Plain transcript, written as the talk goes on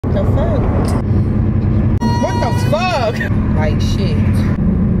The fuck? What the fuck? Like shit.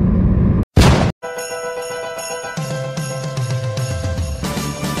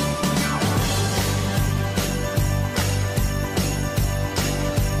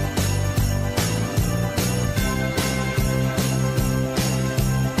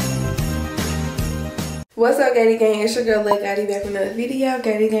 What's up, Gaddy Gang? It's your girl, Gaddy, back with another video.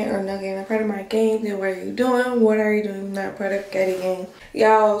 Gaddy Gang or no gang, I'm part of my gang. Then what are you doing? What are you doing? Not part of Gaddy Gang.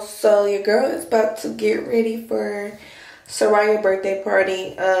 Y'all, so your girl is about to get ready for Soraya's birthday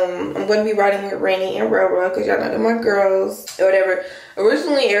party. I'm going to be riding with Renney and Roro because y'all know they're my girls or whatever.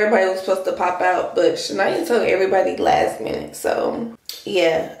 Originally, everybody was supposed to pop out, but Shania told everybody last minute. So,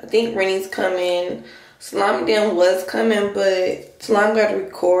 yeah, I think Renney's coming. Slime Dan was coming, but Slime got to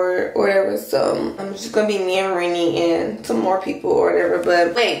record or whatever, so I'm just gonna be me and Renney and some more people or whatever.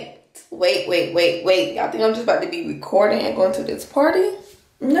 But wait. Y'all think I'm just about to be recording and going to this party?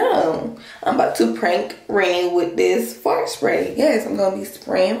 No. I'm about to prank Renney with this fart spray. Yes, I'm gonna be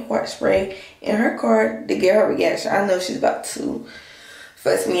spraying fart spray in her car to get her reaction. I know she's about to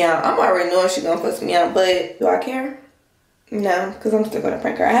fuss me out. I'm already knowing she's gonna fuss me out, but do I care? No, because I'm still going to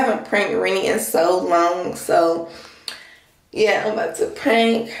prank her. I haven't pranked Renney in so long. So, yeah, I'm about to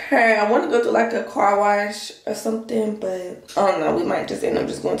prank her. I want to go to like a car wash or something. But, I don't know. We might just end up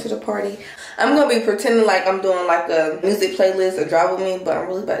just going to the party. I'm going to be pretending like I'm doing like a music playlist or drive with me. But I'm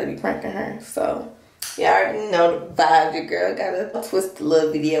really about to be pranking her. So, yeah, I already know the vibe. Your girl got to twist the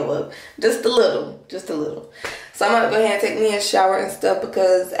little video up. Just a little. Just a little. So, I'm going to go ahead and take me a shower and stuff.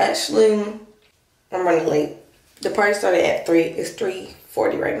 Because, actually, I'm running late. The party started at 3. It's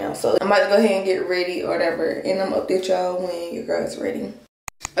 3:40 right now. So I'm about to go ahead and get ready or whatever. And I'm going to update y'all when your girl is ready.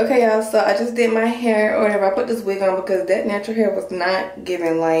 Okay, y'all. So I just did my hair or whatever. I put this wig on because that natural hair was not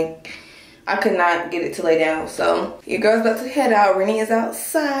giving. Like, I could not get it to lay down. So your girl's about to head out. Renney is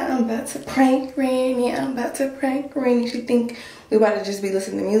outside. I'm about to prank Renney. She think we about to just be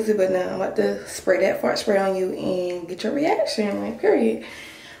listening to music. But no, I'm about to spray that fart spray on you and get your reaction. Like, period.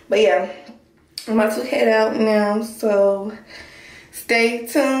 But yeah. I'm about to head out now, so stay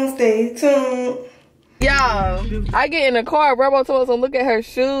tuned. Y'all, I get in the car, Robo told us to look at her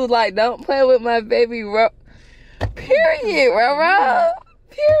shoes, like, don't play with my baby, period, Robo.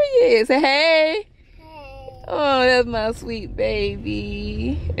 Period. Say hey. Oh, that's my sweet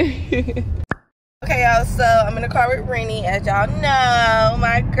baby. Okay, y'all, so I'm in the car with Renney, as y'all know,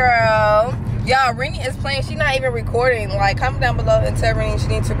 my girl. Y'all, Renney is playing. She's not even recording. Like, comment down below and tell Renney she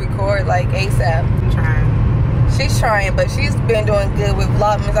needs to record, like, ASAP. I'm trying. She's trying, but she's been doing good with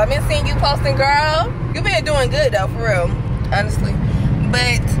Vlogmas. I've been seeing you posting, girl. You've been doing good, though, for real. Honestly.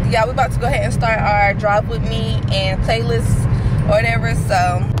 But, yeah, we're about to go ahead and start our Drive With Me and playlist or whatever.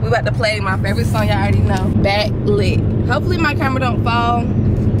 So, we're about to play my favorite song y'all already know, Backlit. Hopefully, my camera don't fall.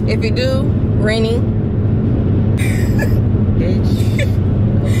 If it do, Renney. Bitch.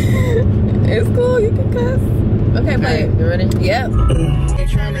 It's cool, you can cuss. Okay, play it. You ready? Yep. Look,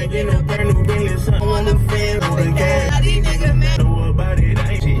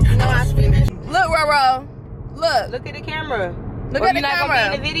 Roro. Look at the camera. Look at the camera.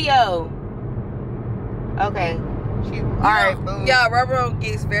 In the video. Okay. Alright, y'all, Roro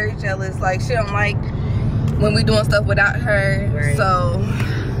gets very jealous. Like, she don't like when we doing stuff without her. Right. So,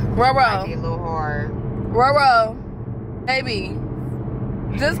 Roro. Might be a little hard. Roro, baby.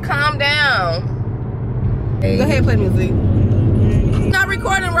 Just calm down. Hey. Go ahead and play music. Not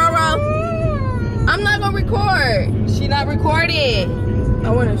recording, Roro. I'm not gonna record. She not recording. I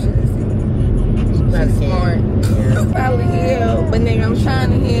wonder if she's smart. Probably heal, but nigga, I'm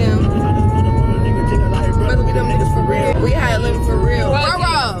trying to heal. Whether we them niggas for real. We had living for real.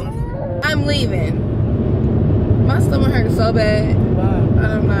 Roro, I'm leaving. My stomach hurts so bad. I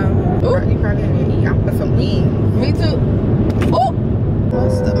don't know. Ooh. You probably need to eat. I'm put some wings. Me too. Ooh. My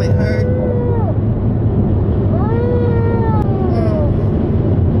stomach hurt.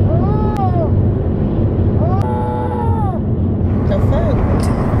 The fuck?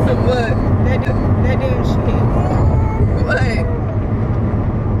 What? That damn shit. What?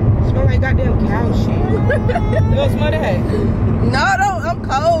 Smell like goddamn cow shit. You don't smell that? No, I'm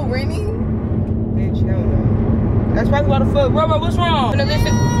cold, Renney. Bitch, hell no. That's probably why the fuck. Robo, what's wrong?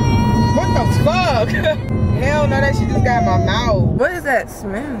 What the fuck? Hell no, that shit just got in my mouth. What is that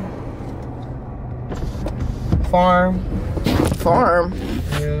smell? Farm.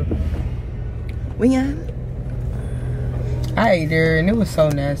 Yeah. We on? I ate there and it was so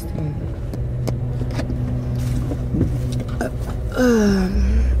nasty.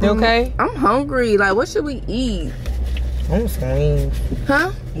 You okay? I'm hungry. Like, what should we eat? I want some wings.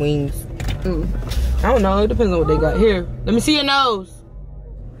 Huh? Wings. I don't know. It depends on what they got. Here, let me see your nose.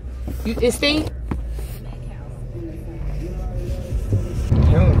 It stink?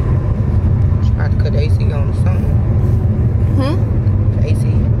 Tried to cut the AC on or something. The AC.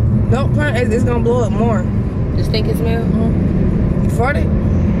 Don't turn it. It's gonna blow up more. The stinking smell? You farted?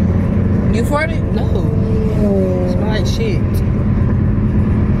 You farted? No. It smell like shit.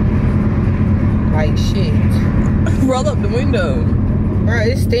 Like shit. Roll up the window. Bro,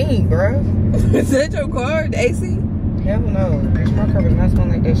 it stink, bro. Is that your car? The AC? Hell no. Bitch, my car was not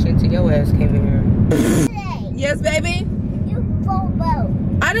smelling like that shit till your ass came in here. Yes, baby? You farted.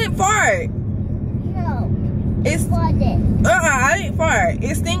 I didn't fart. No. It's Farted. I didn't fart.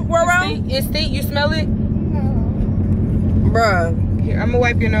 It stink, Roro? It stink? You smell it? No. Bruh. Here, I'm gonna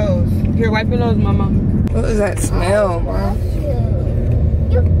wipe your nose. Here, wipe your nose, mama. What is that smell, bro?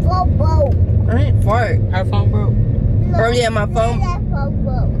 You farted. I didn't fart. Our phone broke. Oh, yeah, my phone.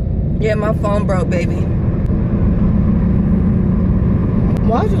 Yeah, my phone broke, baby.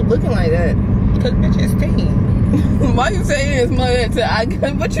 Why are you looking like that? Cause bitch, it stink. Why you saying it smell that to I?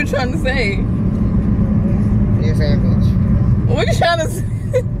 What you trying to say? You're saying bitch. What you trying to say?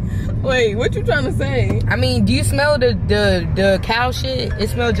 Wait, what you trying to say? I mean, do you smell the cow shit? It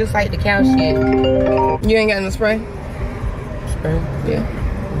smells just like the cow shit. You ain't got no spray? Spray? Yeah.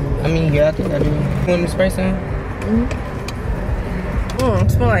 I mean, yeah, I think I do. You want me to spray some?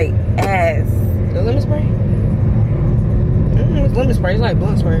 It smell like ass. The lemon spray? It's lemon spray. It's like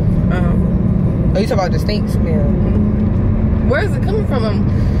blunt spray. Oh, you talking about the stink smell? Where is it coming from?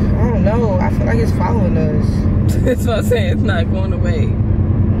 I don't know. I feel like it's following us. That's what I'm saying. It's not going away.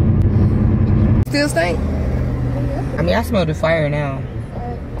 Still stink? I mean, I smell the fire now.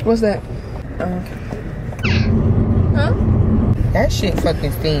 What's that? Huh? That shit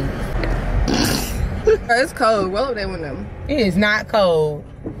fucking stink. It's cold. Roll up that window. It is not cold.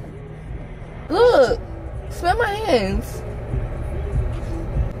 Look. Smell my hands.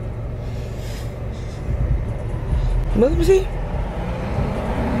 Let me see.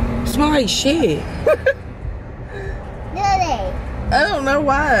 Smell like shit. I don't know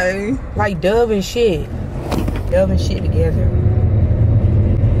why. Like Dove and shit. Dove and shit together.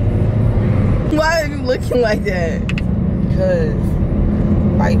 Why are you looking like that? Because,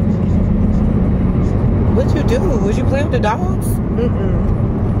 like, what you do? Was you playing with the dogs?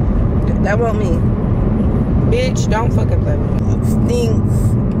 That wasn't me. Bitch, don't fucking play with me. It stinks.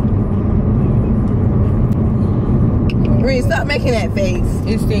 Ree, stop making that face.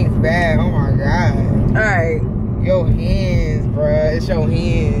 It stinks bad. Oh my god. Alright. Your hands, bruh. It's your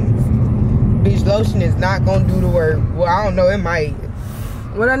hands. Bitch, lotion is not gonna do the work. Well, I don't know. It might.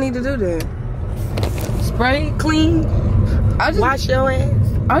 What I need to do then? Spray, clean, wash your ass.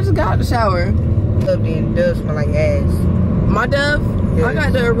 I just got out the shower. Up then, does smell like ass. My Dove? Yes. I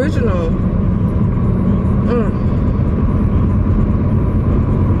got the original.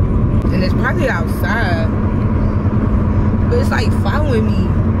 And it's probably outside. But it's like following me.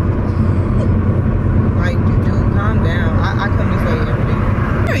 Like, dude, calm down. I come this way every day.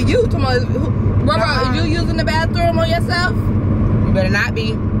 Who are you? Bro, are you using the bathroom on yourself? You better not be.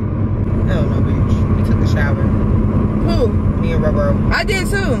 Hell no, bitch. You took a shower. Who? Me and Rubber. I did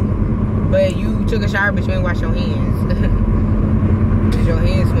too. But you took a shower, but you ain't wash your hands. Cause your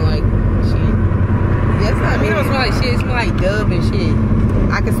hands smell like shit. That's not I mean, it don't smell like shit. It smell like Dove and shit.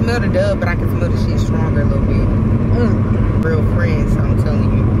 I can smell the Dove, but I can smell the shit stronger a little bit. Real friends, I'm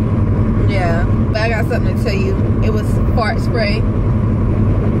telling you. Yeah, but I got something to tell you. It was fart spray. It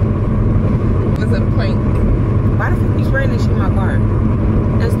was a prank. Why the fuck you spraying this shit in my car?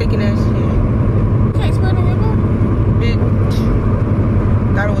 That's sticking ass shit. You can't spray it in your car? Bitch.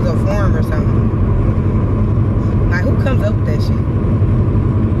 Thought it was a form or something. Like, who comes up with that shit?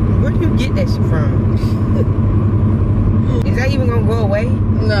 Where do you get that shit from? Is that even gonna go away?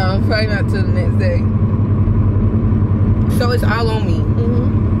 No, probably not till the next day. So it's all on me.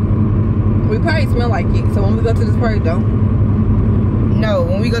 We probably smell like it. So when we go to this party, don't. No,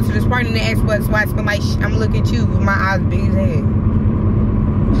 when we go to this party and they ask what's why I smell like shit, I'm looking at you with my eyes big as hell.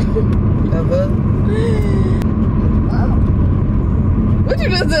 What you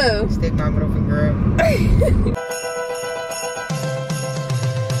just do? Stick my middle finger up.